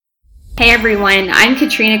Hey everyone, I'm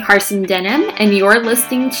Katrina Carson Denham, and you're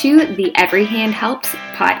listening to the Every Hand Helps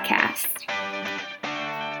podcast.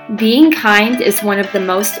 Being kind is one of the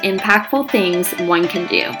most impactful things one can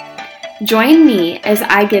do. Join me as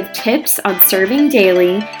I give tips on serving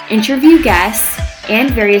daily, interview guests,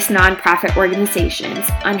 and various nonprofit organizations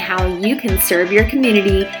on how you can serve your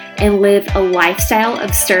community and live a lifestyle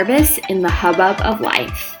of service in the hubbub of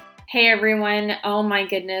life. Hey everyone, oh my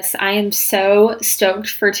goodness, I am so stoked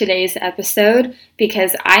for today's episode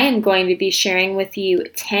because I am going to be sharing with you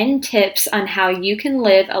 10 tips on how you can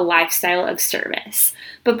live a lifestyle of service.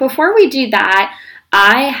 But before we do that,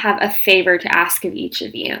 I have a favor to ask of each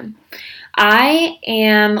of you. I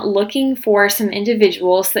am looking for some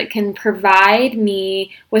individuals that can provide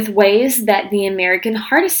me with ways that the American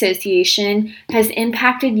Heart Association has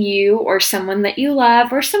impacted you or someone that you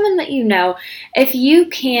love or someone that you know. If you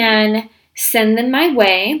can send them my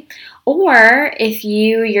way, or if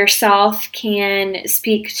you yourself can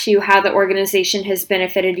speak to how the organization has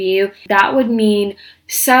benefited you, that would mean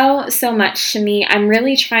so much to me. I'm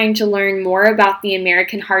really trying to learn more about the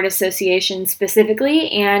American Heart Association specifically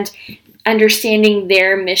and understanding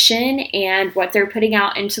their mission and what they're putting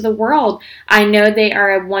out into the world. I know they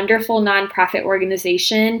are a wonderful nonprofit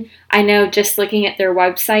organization. I know just looking at their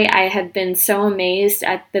website, I have been so amazed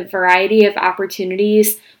at the variety of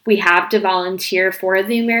opportunities we have to volunteer for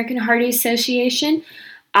the American Heart Association.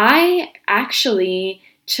 I actually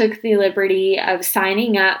took the liberty of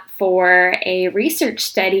signing up for a research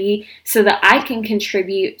study so that I can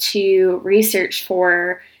contribute to research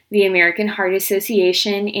for the American Heart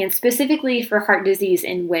Association, and specifically for heart disease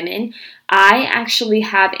in women. I actually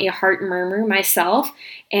have a heart murmur myself,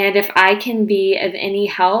 and if I can be of any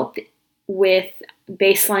help with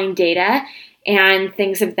baseline data and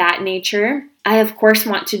things of that nature, I of course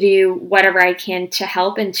want to do whatever I can to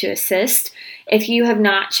help and to assist. If you have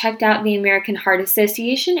not checked out the American Heart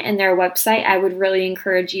Association and their website, I would really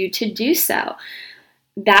encourage you to do so.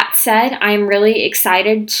 That said, I'm really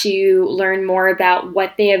excited to learn more about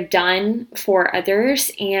what they have done for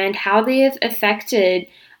others and how they have affected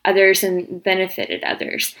others and benefited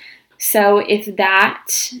others. So if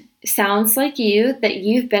that sounds like you, that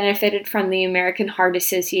you've benefited from the American Heart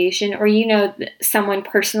Association, or you know someone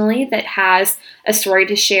personally that has a story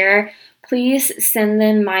to share, please send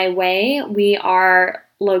them my way. We are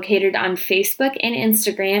located on Facebook and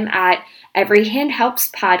Instagram at Every Hand Helps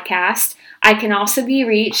Podcast. I can also be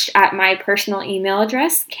reached at my personal email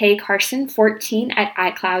address,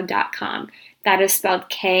 kcarson14@icloud.com. That is spelled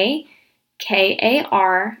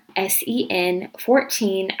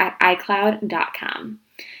KKARSEN14@icloud.com.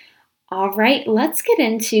 All right, let's get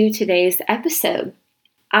into today's episode.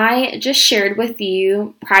 I just shared with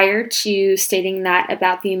you prior to stating that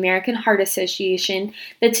about the American Heart Association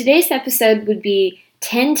that today's episode would be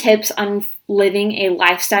 10 tips on living a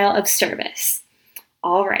lifestyle of service.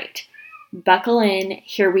 All right. Buckle in,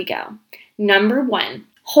 here we go. Number 1,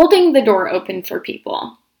 holding the door open for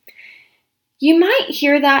people. You might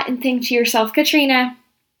hear that and think to yourself, Katrina,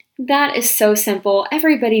 that is so simple.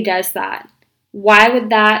 Everybody does that. Why would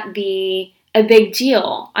that be a big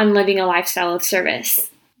deal on living a lifestyle of service?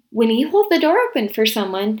 When you hold the door open for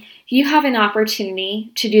someone, you have an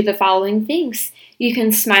opportunity to do the following things. You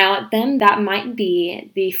can smile at them. That might be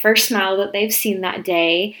the first smile that they've seen that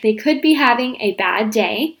day. They could be having a bad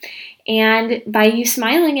day. And by you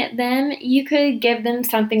smiling at them, you could give them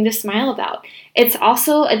something to smile about. It's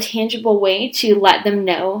also a tangible way to let them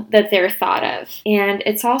know that they're thought of. And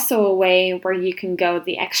it's also a way where you can go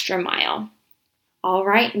the extra mile. All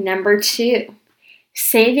right, number 2,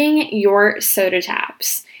 saving your soda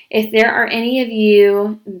taps. If there are any of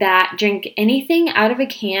you that drink anything out of a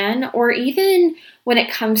can, or even when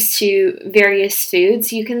it comes to various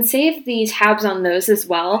foods, you can save the tabs on those as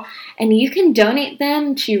well, and you can donate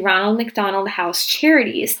them to Ronald McDonald House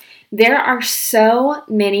charities. There are so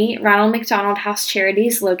many Ronald McDonald House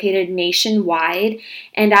charities located nationwide,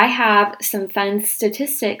 and I have some fun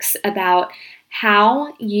statistics about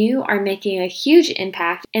how you are making a huge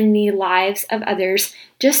impact in the lives of others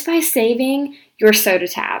just by saving your soda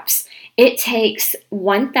tabs. It takes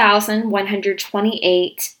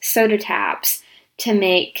 1,128 soda tabs to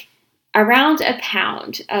make around a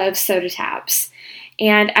pound of soda tabs.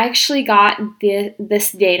 And I actually got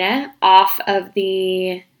this data off of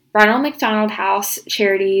the Ronald McDonald House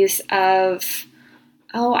charities of,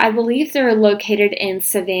 I believe they're located in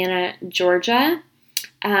Savannah, Georgia.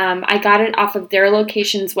 I got it off of their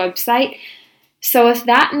location's website. So if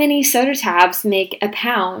that many soda tabs make a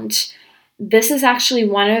pound, This is actually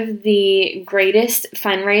one of the greatest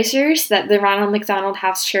fundraisers that the Ronald McDonald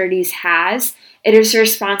House Charities has. It is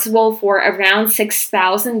responsible for around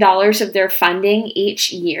 $6,000 of their funding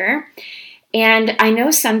each year. And I know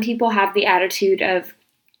some people have the attitude of,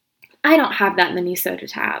 I don't have that many soda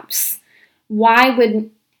tabs. Why would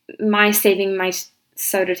my saving my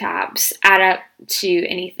soda tabs add up to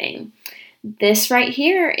anything? This right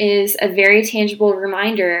here is a very tangible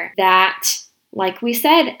reminder that, like we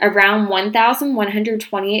said, around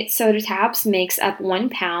 1,128 soda tabs makes up 1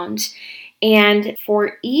 pound. And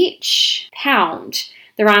for each pound,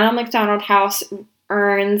 the Ronald McDonald House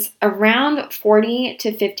earns around 40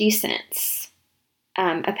 to 50 cents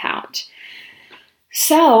a pound.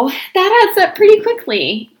 So that adds up pretty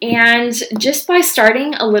quickly. And just by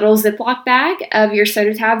starting a little Ziploc bag of your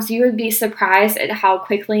soda tabs, you would be surprised at how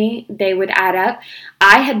quickly they would add up.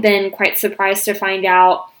 I have been quite surprised to find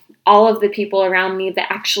out all of the people around me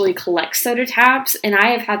that actually collect soda tabs, and I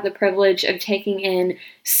have had the privilege of taking in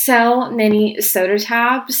so many soda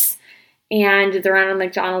tabs and the Ronald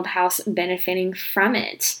McDonald House benefiting from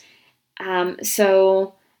it.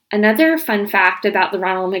 So another fun fact about the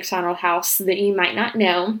Ronald McDonald House that you might not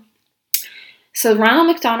know. So Ronald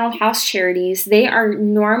McDonald House Charities, they are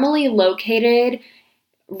normally located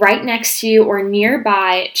right next to or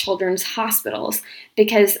nearby children's hospitals,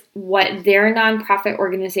 because what their nonprofit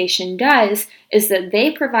organization does is that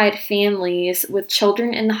they provide families with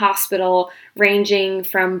children in the hospital ranging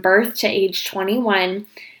from birth to age 21.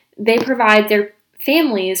 They provide their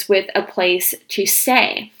families with a place to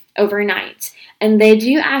stay overnight. And they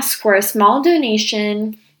do ask for a small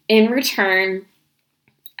donation in return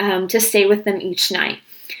to stay with them each night.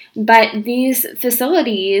 But these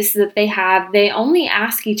facilities that they have, they only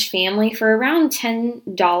ask each family for around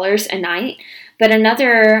 $10 a night. But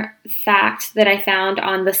another fact that I found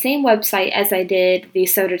on the same website as I did the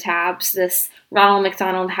soda tabs, this Ronald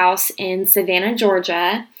McDonald House in Savannah,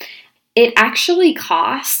 Georgia, it actually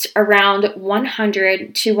cost around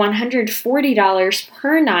 $100 to $140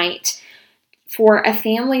 per night for a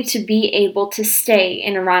family to be able to stay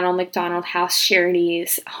in a Ronald McDonald House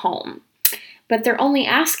Charities home. But they're only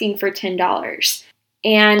asking for $10.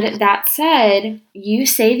 And that said, you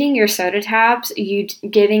saving your soda tabs, you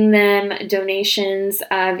giving them donations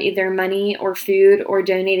of either money or food, or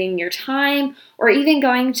donating your time, or even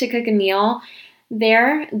going to cook a meal,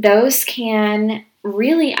 those can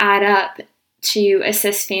really add up to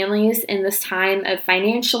assist families in this time of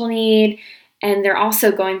financial need. And they're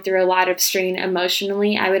also going through a lot of strain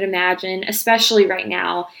emotionally, I would imagine, especially right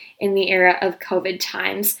now in the era of COVID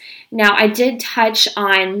times. Now, I did touch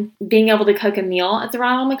on being able to cook a meal at the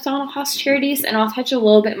Ronald McDonald House Charities, and I'll touch a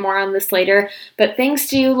little bit more on this later, but things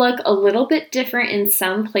do look a little bit different in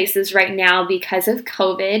some places right now because of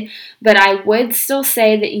COVID, but I would still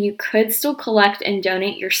say that you could still collect and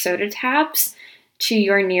donate your soda tabs to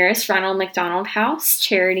your nearest Ronald McDonald House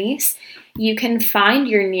Charities. You can find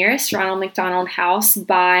your nearest Ronald McDonald House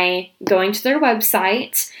by going to their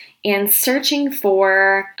website and searching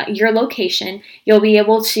for your location. You'll be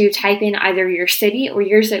able to type in either your city or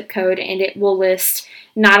your zip code, and it will list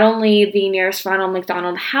not only the nearest Ronald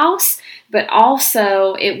McDonald House, but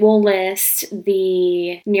also it will list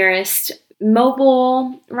the nearest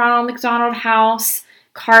mobile Ronald McDonald House,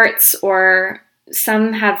 carts, or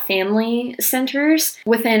some have family centers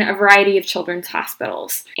within a variety of children's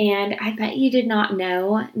hospitals. And I bet you did not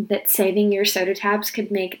know that saving your soda tabs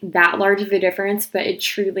could make that large of a difference, but it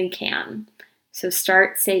truly can. So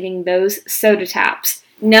start saving those soda tabs.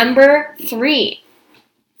 Number 3,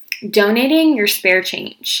 donating your spare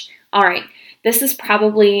change. All right, this is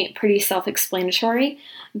probably pretty self-explanatory,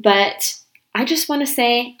 but I just want to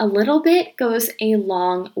say a little bit goes a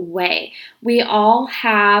long way. We all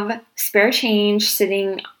have spare change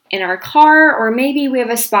sitting in our car, or maybe we have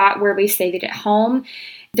a spot where we save it at home.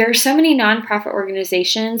 There are so many nonprofit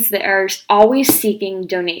organizations that are always seeking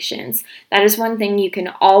donations. That is one thing you can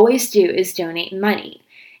always do, is donate money.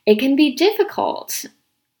 It can be difficult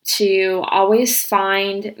to always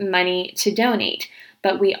find money to donate,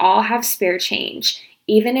 but we all have spare change.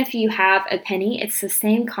 Even if you have a penny, it's the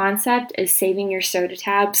same concept as saving your soda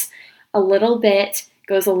tabs. A little bit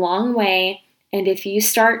goes a long way, and if you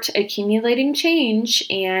start accumulating change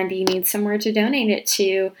and you need somewhere to donate it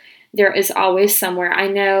to, there is always somewhere. I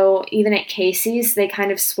know even at Casey's, they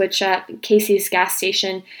kind of switch up, Casey's gas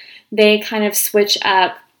station, they kind of switch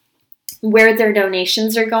up where their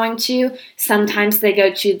donations are going to. Sometimes they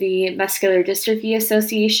go to the Muscular Dystrophy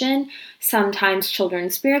Association, sometimes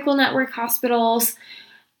Children's Miracle Network hospitals.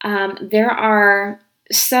 There are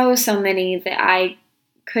so many that I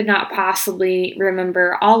could not possibly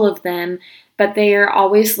remember all of them, but they are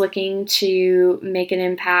always looking to make an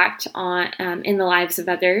impact on in the lives of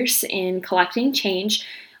others in collecting change.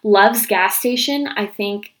 Love's gas station, I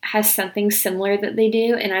think, has something similar that they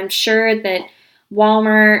do, and I'm sure that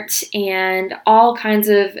Walmart and all kinds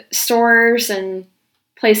of stores and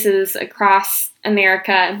places across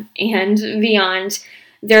America and beyond,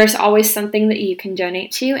 there's always something that you can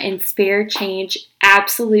donate to, and spare change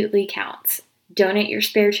absolutely counts. Donate your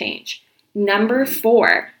spare change. Number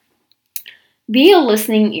 4, be a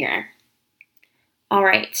listening ear. All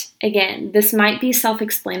right, again, this might be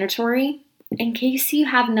self-explanatory. In case you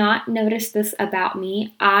have not noticed this about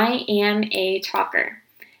me, I am a talker.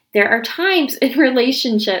 There are times in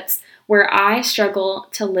relationships where I struggle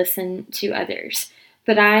to listen to others,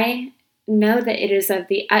 but I know that it is of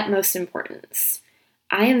the utmost importance.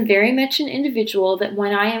 I am very much an individual that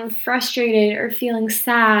when I am frustrated or feeling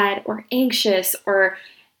sad or anxious or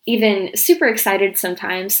even super excited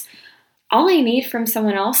sometimes, all I need from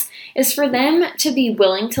someone else is for them to be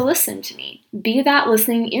willing to listen to me. Be that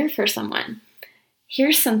listening ear for someone.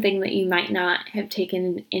 Here's something that you might not have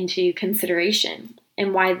taken into consideration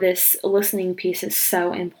and why this listening piece is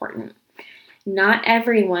so important. Not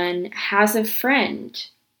everyone has a friend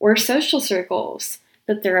or social circles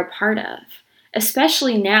that they're a part of,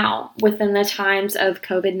 especially now within the times of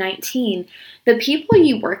COVID-19. The people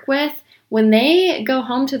you work with, when they go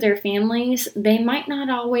home to their families, they might not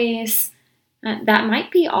always, that might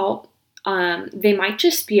be all, they might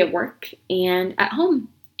just be at work and at home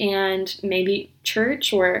and maybe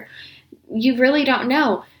church, or you really don't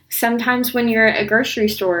know. Sometimes when you're at a grocery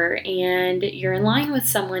store and you're in line with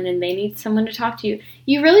someone and they need someone to talk to,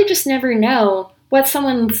 you really just never know what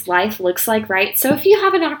someone's life looks like, right? So if you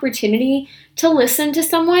have an opportunity to listen to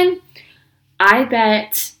someone, I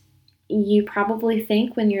bet you probably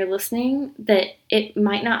think when you're listening that it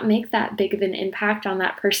might not make that big of an impact on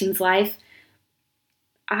that person's life.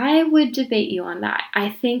 I would debate you on that. I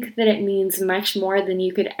think that it means much more than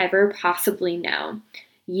you could ever possibly know.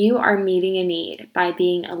 You are meeting a need by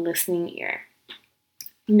being a listening ear.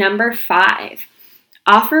 Number 5,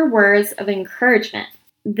 offer words of encouragement.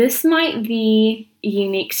 This might be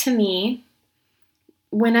unique to me.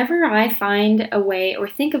 Whenever I find a way or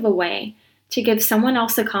think of a way to give someone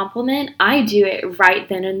else a compliment, I do it right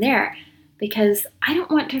then and there because I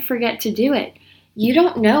don't want to forget to do it. You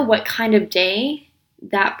don't know what kind of day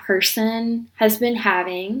that person has been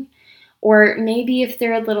having, or maybe if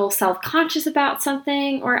they're a little self-conscious about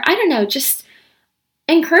something, or I don't know, just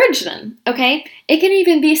encourage them, okay? It can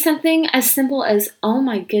even be something as simple as, oh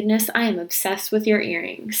my goodness, I am obsessed with your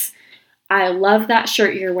earrings. I love that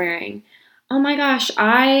shirt you're wearing. Oh my gosh,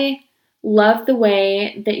 I love the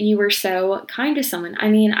way that you were so kind to someone. I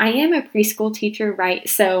mean, I am a preschool teacher, right?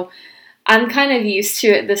 So I'm kind of used to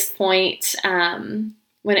at this point,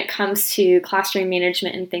 when it comes to classroom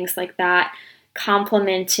management and things like that,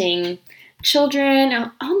 complimenting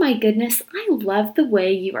children. Oh my goodness, I love the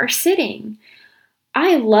way you are sitting.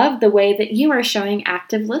 I love the way that you are showing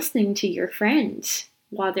active listening to your friends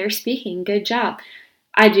while they're speaking. Good job.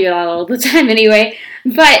 I do that all the time anyway.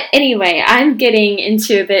 But anyway, I'm getting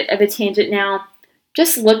into a bit of a tangent now.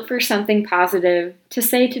 Just look for something positive to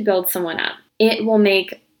say to build someone up. It will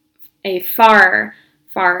make a far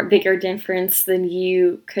bigger difference than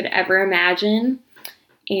you could ever imagine,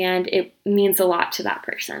 and it means a lot to that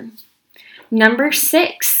person. Number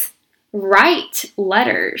 6, write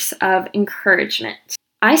letters of encouragement.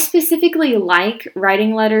 I specifically like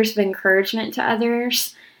writing letters of encouragement to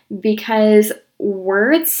others because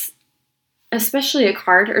words, especially a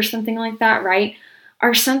card or something like that, right,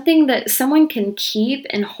 are something that someone can keep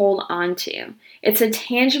and hold on to. It's a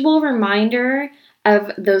tangible reminder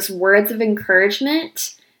of those words of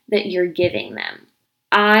encouragement that you're giving them.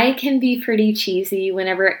 I can be pretty cheesy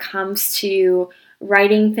whenever it comes to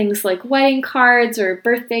writing things like wedding cards or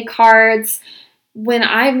birthday cards. When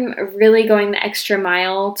I'm really going the extra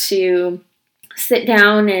mile to sit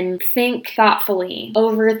down and think thoughtfully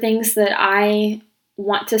over things that I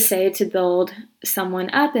want to say to build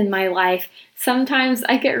someone up in my life, sometimes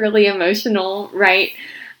I get really emotional, right?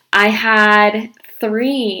 I had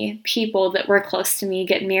 3 people that were close to me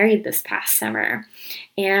get married this past summer.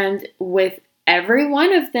 And with every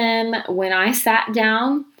one of them, when I sat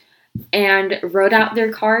down and wrote out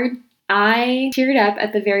their card, I teared up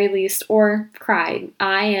at the very least or cried.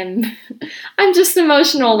 I'm just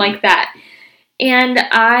emotional like that. And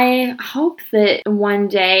I hope that one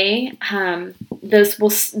day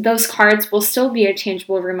those cards will still be a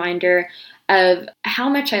tangible reminder of how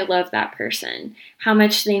much I love that person, how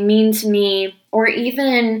much they mean to me, or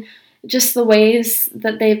even just the ways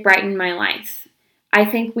that they've brightened my life. I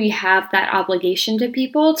think we have that obligation to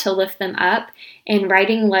people to lift them up, and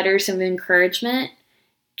writing letters of encouragement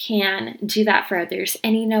can do that for others.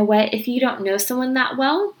 And you know what? If you don't know someone that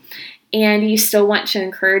well and you still want to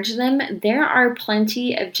encourage them, there are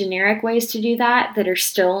plenty of generic ways to do that that are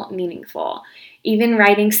still meaningful. Even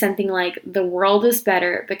writing something like, "The world is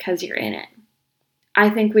better because you're in it." I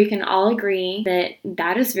think we can all agree that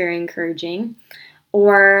that is very encouraging.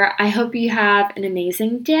 Or, "I hope you have an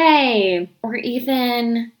amazing day." Or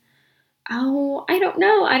even, oh, I don't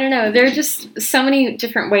know. There are just so many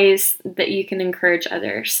different ways that you can encourage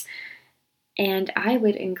others. And I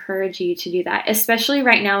would encourage you to do that, especially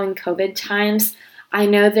right now in COVID times. I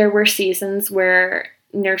know there were seasons where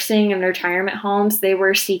nursing and retirement homes, they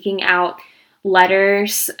were seeking out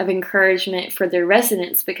letters of encouragement for their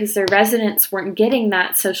residents because their residents weren't getting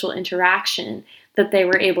that social interaction that they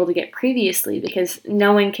were able to get previously because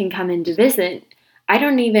no one can come in to visit.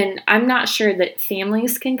 I'm not sure that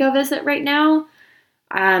families can go visit right now.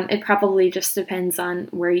 It probably just depends on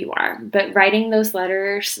where you are. But writing those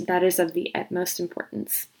letters, that is of the utmost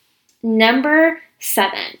importance. Number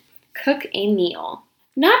 7, cook a meal.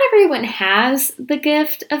 Not everyone has the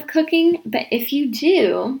gift of cooking, but if you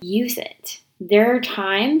do, use it. There are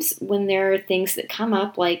times when there are things that come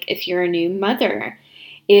up, like if you're a new mother,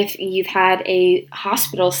 if you've had a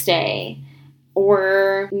hospital stay,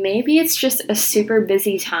 or maybe it's just a super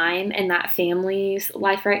busy time in that family's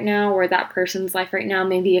life right now or that person's life right now.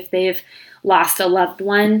 Maybe if they've lost a loved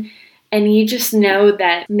one and you just know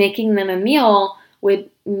that making them a meal would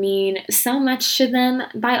mean so much to them,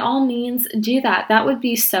 by all means do that. That would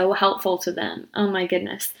be so helpful to them. Oh my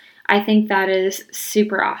goodness. I think that is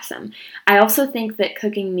super awesome. I also think that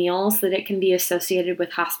cooking meals, that it can be associated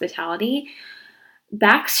with hospitality.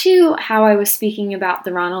 Back to how I was speaking about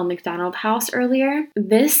the Ronald McDonald House earlier,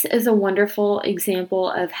 this is a wonderful example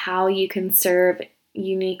of how you can serve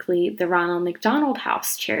uniquely the Ronald McDonald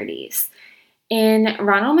House charities. In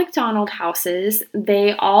Ronald McDonald Houses,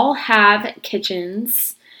 they all have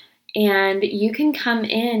kitchens, and you can come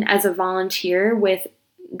in as a volunteer with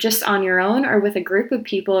just on your own or with a group of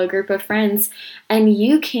people, a group of friends, and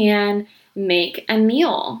you can make a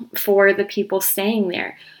meal for the people staying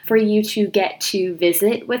there, for you to get to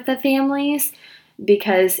visit with the families,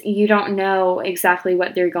 because you don't know exactly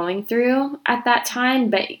what they're going through at that time,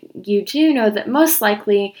 but you do know that most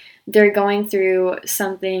likely they're going through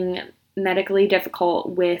something medically difficult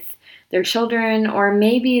with their children, or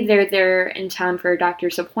maybe they're there in town for a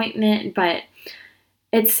doctor's appointment, but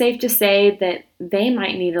it's safe to say that they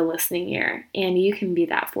might need a listening ear, and you can be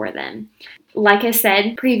that for them. Like I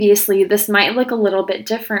said previously, this might look a little bit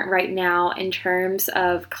different right now in terms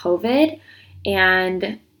of COVID,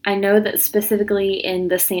 and I know that specifically in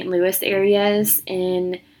the St. Louis areas,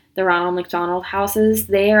 in the Ronald McDonald Houses,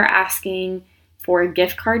 they are asking for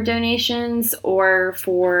gift card donations or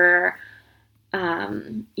for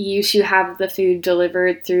you to have the food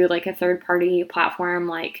delivered through like a third-party platform,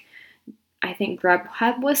 like I think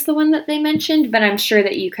Grubhub was the one that they mentioned, but I'm sure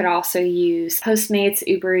that you could also use Postmates,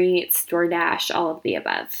 Uber Eats, DoorDash, all of the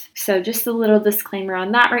above. So just a little disclaimer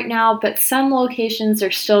on that right now, but some locations are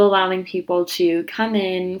still allowing people to come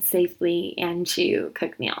in safely and to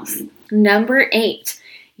cook meals. Number 8,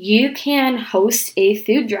 you can host a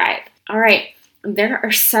food drive. All right, there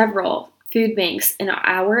are several food banks in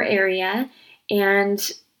our area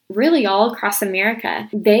and really all across America.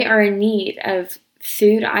 They are in need of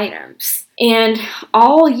food items. And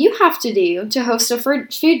all you have to do to host a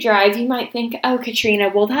food drive, you might think, "Oh, Katrina,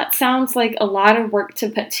 well, that sounds like a lot of work to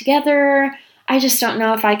put together. I just don't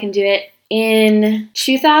know if I can do it." In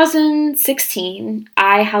 2016,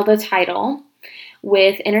 I held a title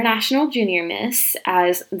with International Junior Miss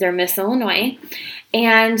as their Miss Illinois.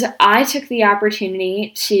 And I took the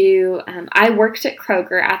opportunity to, I worked at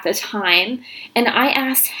Kroger at the time, and I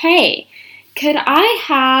asked, "Hey, could I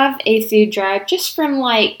have a food drive just from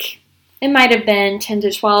it might have been 10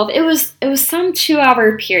 to 12. It was some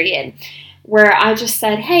 2-hour period where I just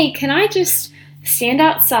said, "Hey, can I just stand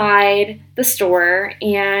outside the store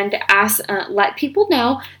and let people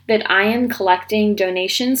know that I am collecting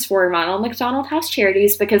donations for Ronald McDonald House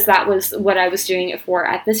Charities," because that was what I was doing it for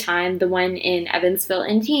at the time, the one in Evansville,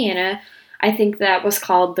 Indiana. I think that was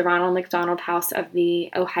called the Ronald McDonald House of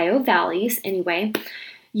the Ohio Valleys. Anyway,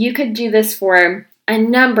 you could do this for a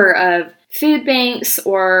number of food banks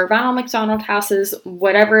or Ronald McDonald Houses,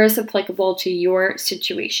 whatever is applicable to your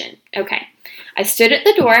situation. Okay, I stood at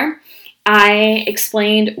the door. I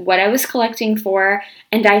explained what I was collecting for,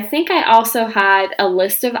 and I think I also had a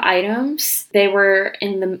list of items they were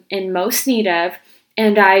in most need of,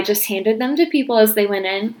 and I just handed them to people as they went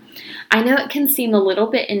in. I know it can seem a little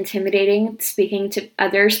bit intimidating speaking to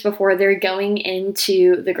others before they're going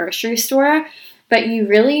into the grocery store, but you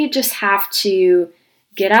really just have to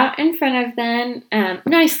get out in front of them,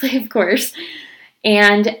 nicely of course,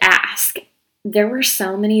 and ask. There were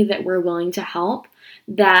so many that were willing to help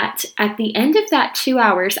that at the end of that 2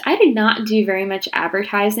 hours, I did not do very much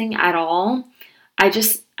advertising at all. I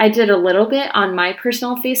did a little bit on my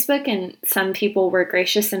personal Facebook, and some people were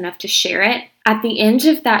gracious enough to share it. At the end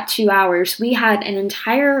of that 2 hours, we had an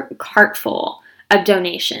entire cart full of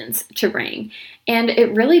donations to bring. And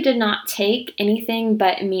it really did not take anything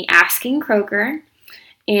but me asking Kroger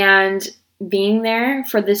and being there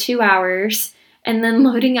for the 2 hours and then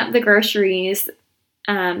loading up the groceries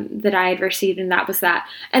that I had received, and that was that.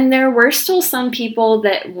 And there were still some people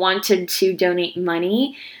that wanted to donate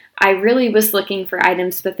money. I really was looking for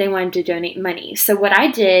items, but they wanted to donate money. So what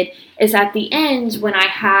I did is at the end, when I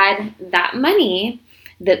had that money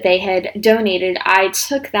that they had donated, I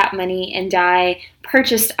took that money and I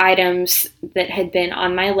purchased items that had been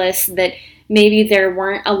on my list that maybe there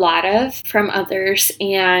weren't a lot of from others,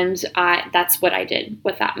 and that's what I did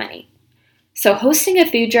with that money. So hosting a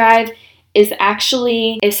food drive is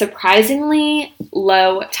actually a surprisingly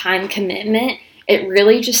low time commitment. It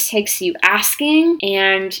really just takes you asking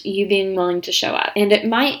and you being willing to show up. And it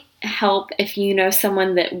might help if you know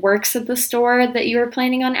someone that works at the store that you were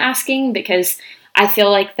planning on asking, because I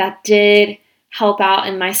feel like that did help out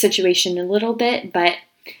in my situation a little bit. But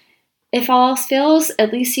if all else fails,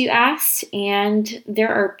 at least you asked, and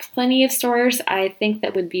there are plenty of stores I think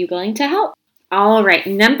that would be willing to help. All right,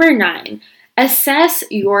 number 9. Assess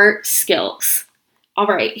your skills. All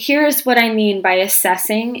right, here's what I mean by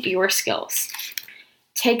assessing your skills.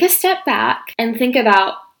 Take a step back and think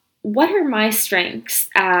about, what are my strengths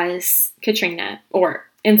as Katrina, or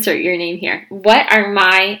insert your name here. What are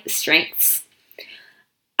my strengths?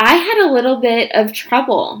 I had a little bit of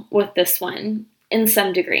trouble with this one in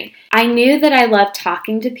some degree. I knew that I loved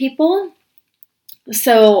talking to people.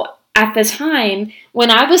 So at the time, when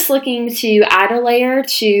I was looking to add a layer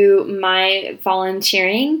to my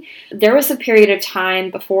volunteering, there was a period of time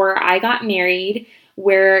before I got married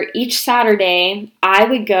where each Saturday I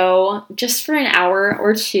would go just for an hour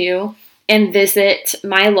or two and visit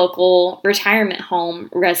my local retirement home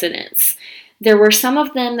residents. There were some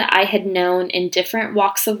of them that I had known in different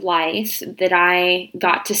walks of life that I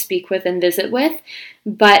got to speak with and visit with,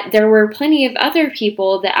 but there were plenty of other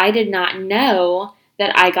people that I did not know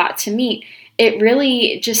that I got to meet. It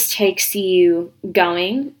really just takes you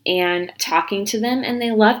going and talking to them, and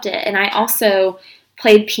they loved it. And I also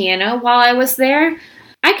played piano while I was there.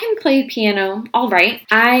 I can play piano all right.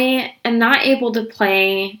 I am not able to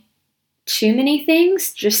play too many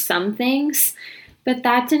things, just some things, but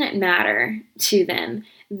that didn't matter to them.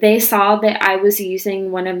 They saw that I was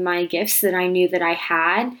using one of my gifts that I knew that I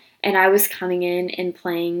had, and I was coming in and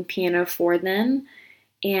playing piano for them.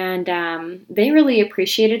 And they really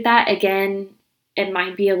appreciated that. Again, it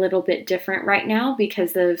might be a little bit different right now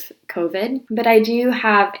because of COVID, but I do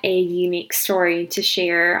have a unique story to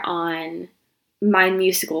share on my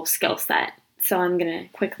musical skill set. So I'm going to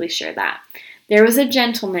quickly share that. There was a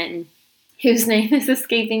gentleman whose name is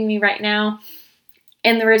escaping me right now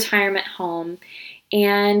in the retirement home,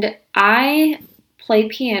 and I play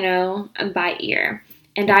piano by ear,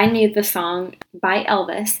 and I knew the song by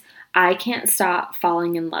Elvis, I Can't Stop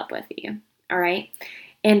Falling in Love with You, all right?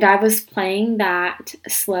 And I was playing that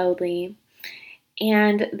slowly,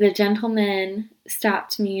 and the gentleman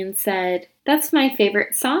stopped me and said, "That's my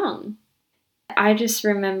favorite song." I just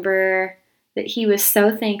remember that he was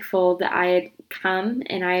so thankful that I had come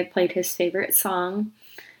and I had played his favorite song,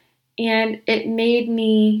 and it made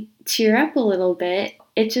me tear up a little bit.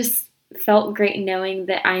 It just felt great knowing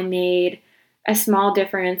that I made a small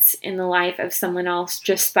difference in the life of someone else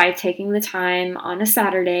just by taking the time on a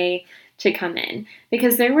Saturday to come in.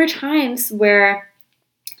 Because there were times where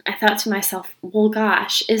I thought to myself, well,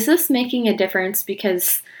 gosh, is this making a difference?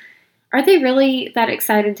 Because are they really that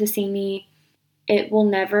excited to see me? It will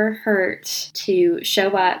never hurt to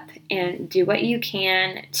show up and do what you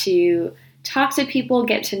can to talk to people,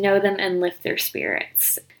 get to know them, and lift their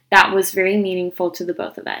spirits. That was very meaningful to the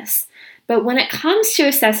both of us. But when it comes to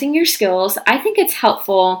assessing your skills, I think it's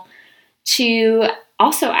helpful to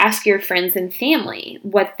also ask your friends and family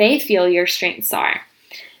what they feel your strengths are.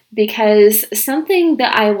 Because something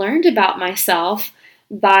that I learned about myself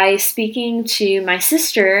by speaking to my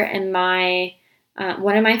sister and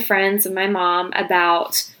one of my friends and my mom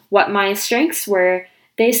about what my strengths were,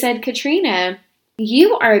 they said, "Katrina,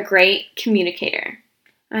 you are a great communicator."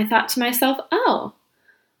 I thought to myself, oh,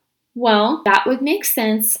 well, that would make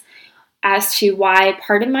sense as to why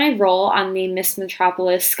part of my role on the Miss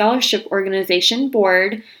Metropolis Scholarship Organization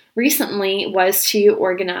board recently was to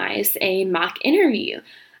organize a mock interview.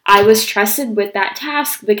 I was trusted with that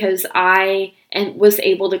task because I was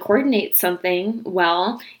able to coordinate something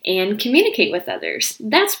well and communicate with others.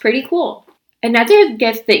 That's pretty cool. Another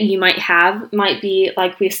gift that you might have might be,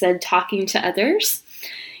 like we said, talking to others.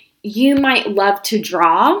 You might love to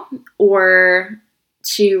draw or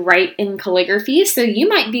to write in calligraphy, so you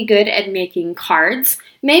might be good at making cards.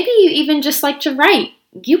 Maybe you even just like to write.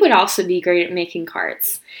 You would also be great at making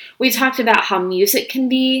cards. We talked about how music can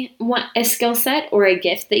be a skill set or a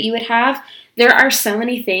gift that you would have. There are so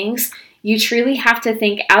many things. You truly have to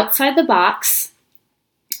think outside the box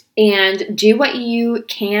and do what you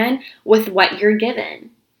can with what you're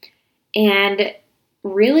given. And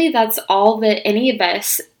really, that's all that any of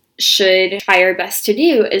us should try our best to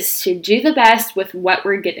do, is to do the best with what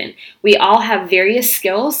we're given. We all have various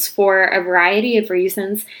skills for a variety of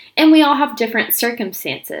reasons, and we all have different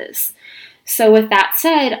circumstances. So with that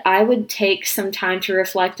said, I would take some time to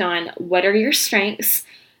reflect on what are your strengths,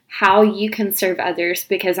 how you can serve others,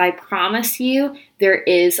 because I promise you there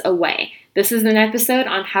is a way. This is an episode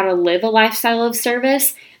on how to live a lifestyle of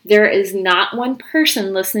service. There is not one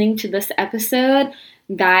person listening to this episode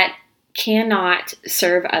that cannot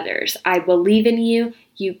serve others. I believe in you.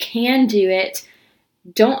 You can do it.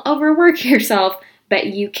 Don't overwork yourself, but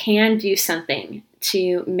you can do something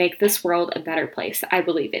to make this world a better place. I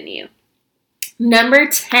believe in you. Number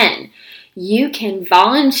 10, you can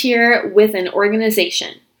volunteer with an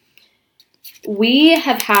organization. We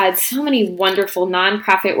have had so many wonderful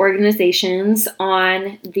nonprofit organizations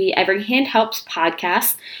on the Every Hand Helps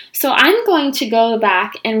podcast, so I'm going to go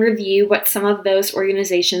back and review what some of those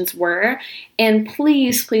organizations were, and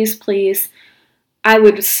please, please, please, I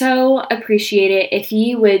would so appreciate it if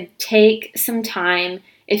you would take some time,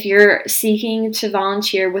 if you're seeking to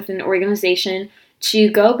volunteer with an organization,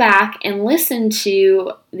 to go back and listen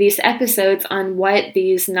to these episodes on what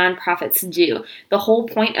these nonprofits do. The whole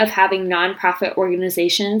point of having nonprofit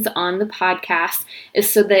organizations on the podcast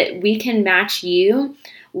is so that we can match you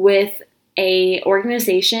with an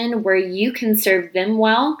organization where you can serve them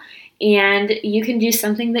well and you can do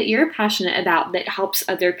something that you're passionate about that helps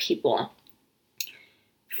other people.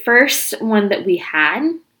 First one that we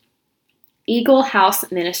had, Eagle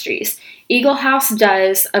House Ministries. Eagle House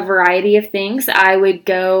does a variety of things. I would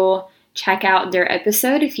go check out their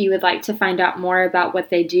episode if you would like to find out more about what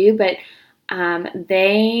they do, but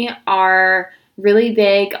they are really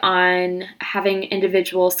big on having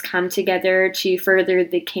individuals come together to further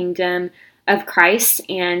the kingdom of Christ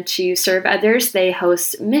and to serve others. They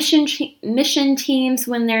host mission teams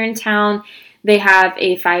when they're in town. They have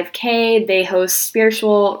a 5K. They host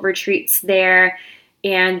spiritual retreats there.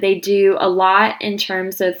 And they do a lot in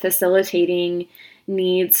terms of facilitating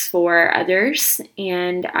needs for others.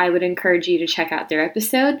 And I would encourage you to check out their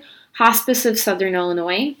episode. Hospice of Southern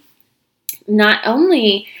Illinois. Not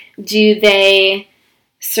only do they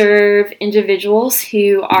serve individuals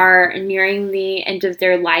who are nearing the end of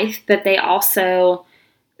their life, but they also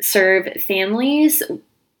serve families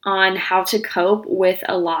on how to cope with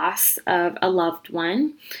a loss of a loved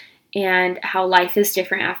one and how life is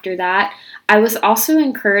different after that. I was also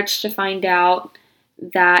encouraged to find out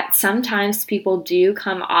that sometimes people do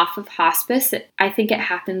come off of hospice. I think it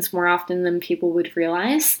happens more often than people would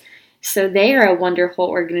realize. So they are a wonderful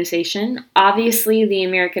organization. Obviously, the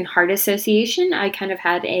American Heart Association, I kind of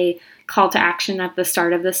had a call to action at the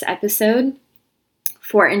start of this episode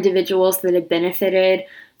for individuals that have benefited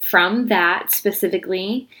from that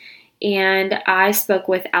specifically. And I spoke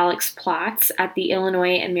with Alex Platts at the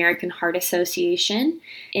Illinois American Heart Association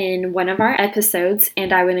in one of our episodes,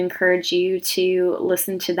 and I would encourage you to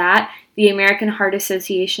listen to that. The American Heart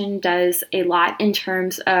Association does a lot in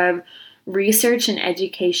terms of research and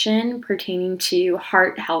education pertaining to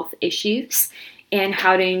heart health issues and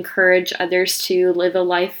how to encourage others to live a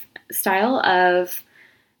lifestyle of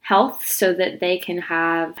health so that they can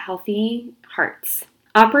have healthy hearts.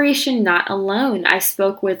 Operation Not Alone. I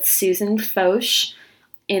spoke with Susan Foch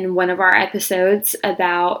in one of our episodes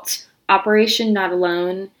about Operation Not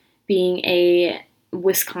Alone being a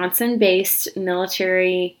Wisconsin-based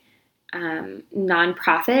military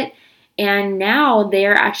nonprofit. And now they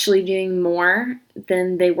are actually doing more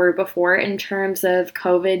than they were before in terms of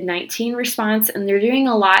COVID-19 response. And they're doing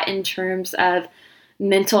a lot in terms of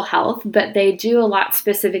mental health, but they do a lot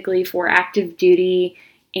specifically for active duty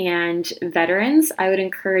and veterans. I would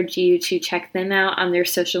encourage you to check them out on their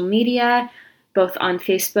social media, both on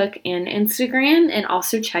Facebook and Instagram, and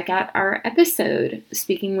also check out our episode.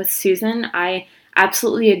 Speaking with Susan, I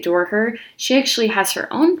absolutely adore her. She actually has her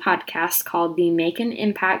own podcast called the Make an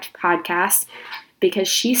Impact Podcast, because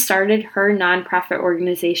she started her nonprofit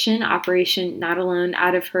organization, Operation Not Alone,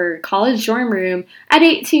 out of her college dorm room at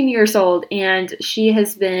 18 years old, and she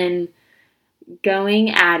has been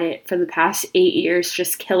going at it for the past 8 years,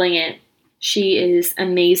 just killing it. She is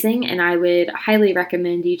amazing, and I would highly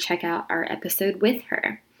recommend you check out our episode with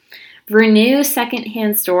her. Renew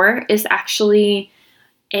Secondhand Store is actually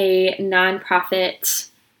a nonprofit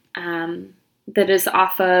that is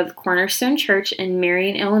off of Cornerstone Church in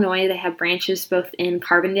Marion, Illinois. They have branches both in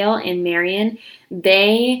Carbondale and Marion.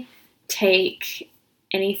 They take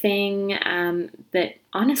anything that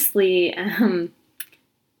honestly,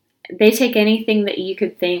 they take anything that you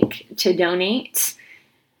could think to donate.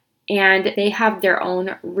 And they have their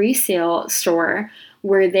own resale store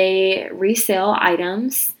where they resell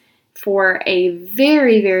items for a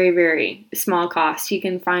very, very, very small cost. You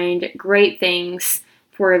can find great things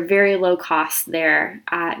for a very low cost there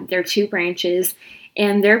at their 2 branches,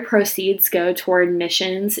 and their proceeds go toward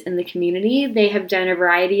missions in the community. They have done a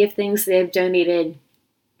variety of things. They have donated,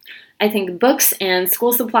 I think, books and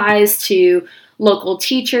school supplies to local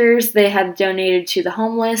teachers. They have donated to the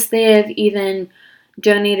homeless. They have even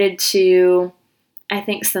donated to, I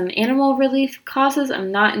think, some animal relief causes.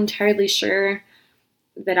 I'm not entirely sure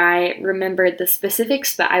that I remembered the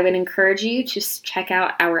specifics, but I would encourage you to check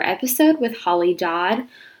out our episode with Holly Dodd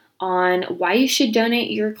on why you should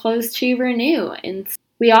donate your clothes to Renew. And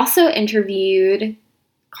we also interviewed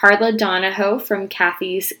Carla Donahoe from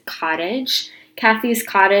Kathy's Cottage. Kathy's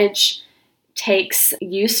Cottage takes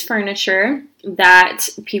used furniture that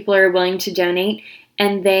people are willing to donate,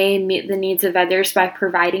 and they meet the needs of others by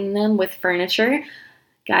providing them with furniture.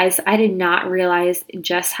 Guys, I did not realize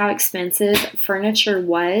just how expensive furniture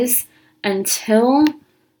was until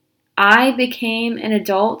I became an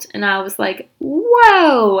adult, and I was like,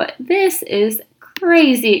 whoa, this is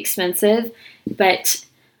crazy expensive. But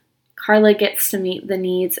Carla gets to meet the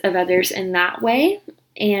needs of others in that way,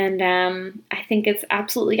 and I think it's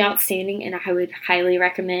absolutely outstanding, and I would highly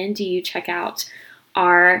recommend you check out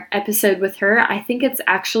our episode with her. I think it's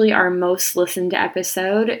actually our most listened to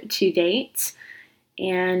episode to date.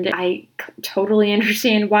 And I totally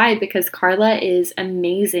understand why, because Carla is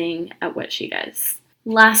amazing at what she does.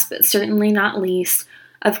 Last but certainly not least,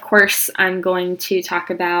 of course, I'm going to talk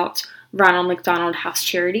about Ronald McDonald House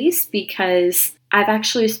Charities, because I've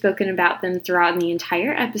actually spoken about them throughout the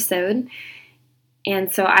entire episode.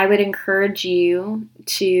 And so I would encourage you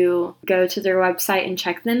to go to their website and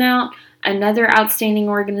check them out. Another outstanding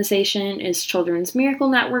organization is Children's Miracle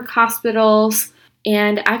Network Hospitals.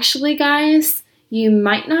 And actually, guys, you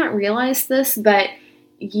might not realize this, but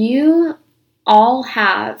you all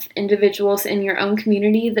have individuals in your own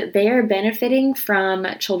community that they are benefiting from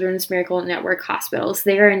Children's Miracle Network Hospitals.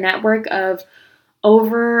 They are a network of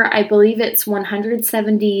over, I believe it's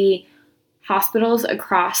 170 hospitals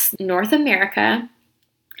across North America.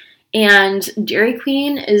 And Dairy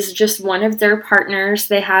Queen is just one of their partners.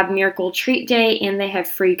 They have Miracle Treat Day and they have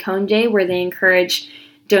Free Cone Day, where they encourage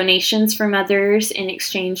donations from others in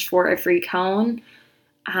exchange for a free cone.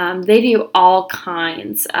 They do all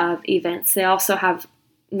kinds of events. They also have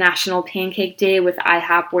National Pancake Day with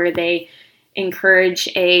IHOP, where they encourage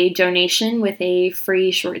a donation with a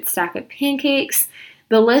free short stack of pancakes.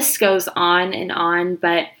 The list goes on,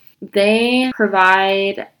 but they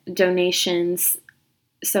provide donations.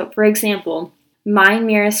 So, for example, my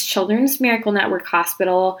nearest Children's Miracle Network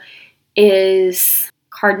hospital is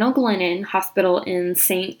Cardinal Glennon Hospital in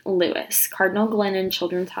St. Louis. Cardinal Glennon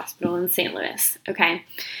Children's Hospital in St. Louis. Okay.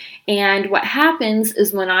 And what happens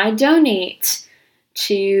is when I donate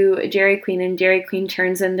to Dairy Queen and Dairy Queen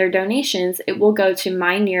turns in their donations, it will go to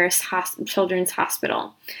my nearest children's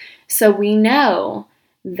hospital. So we know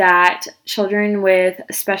that children with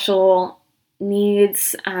special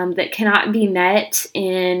needs that cannot be met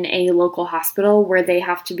in a local hospital, where they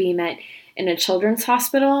have to be met in a children's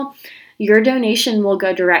hospital, your donation will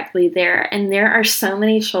go directly there. And there are so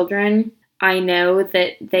many children I know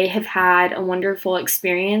that they have had a wonderful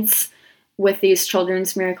experience with these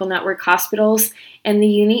Children's Miracle Network hospitals. And the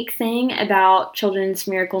unique thing about Children's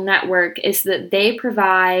Miracle Network is that they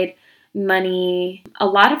provide money a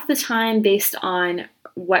lot of the time based on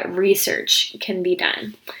what research can be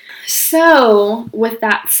done. So, with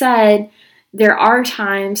that said, there are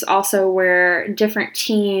times also where different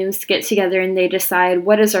teams get together and they decide,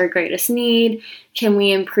 what is our greatest need? Can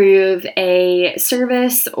we improve a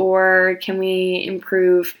service, or can we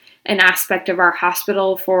improve an aspect of our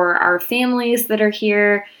hospital for our families that are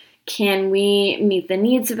here? Can we meet the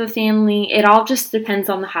needs of a family? It all just depends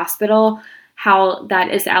on the hospital, how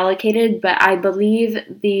that is allocated. But I believe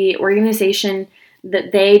the organization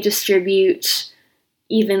that they distribute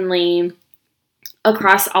evenly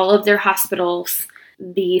across all of their hospitals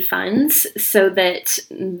the funds so that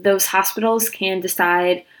those hospitals can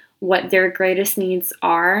decide what their greatest needs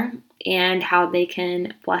are and how they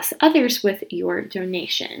can bless others with your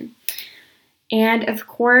donation. And of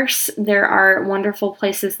course, there are wonderful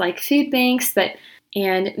places like food banks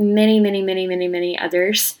and many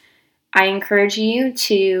others. I encourage you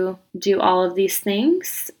to do all of these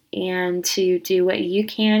things and to do what you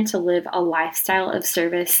can to live a lifestyle of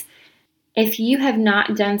service. If you have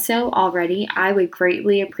not done so already, I would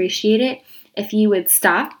greatly appreciate it if you would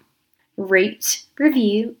stop, rate,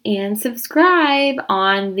 review, and subscribe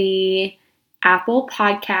on the Apple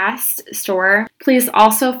Podcast Store. Please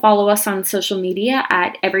also follow us on social media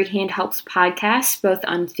at Every Hand Helps Podcast, both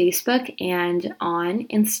on Facebook and on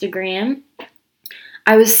Instagram.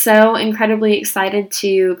 I was so incredibly excited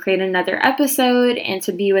to create another episode and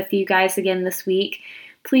to be with you guys again this week.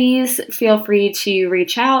 Please feel free to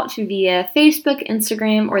reach out via Facebook,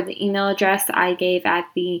 Instagram, or the email address that I gave at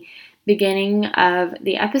the beginning of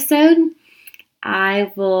the episode.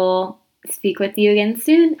 I will speak with you again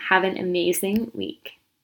soon. Have an amazing week.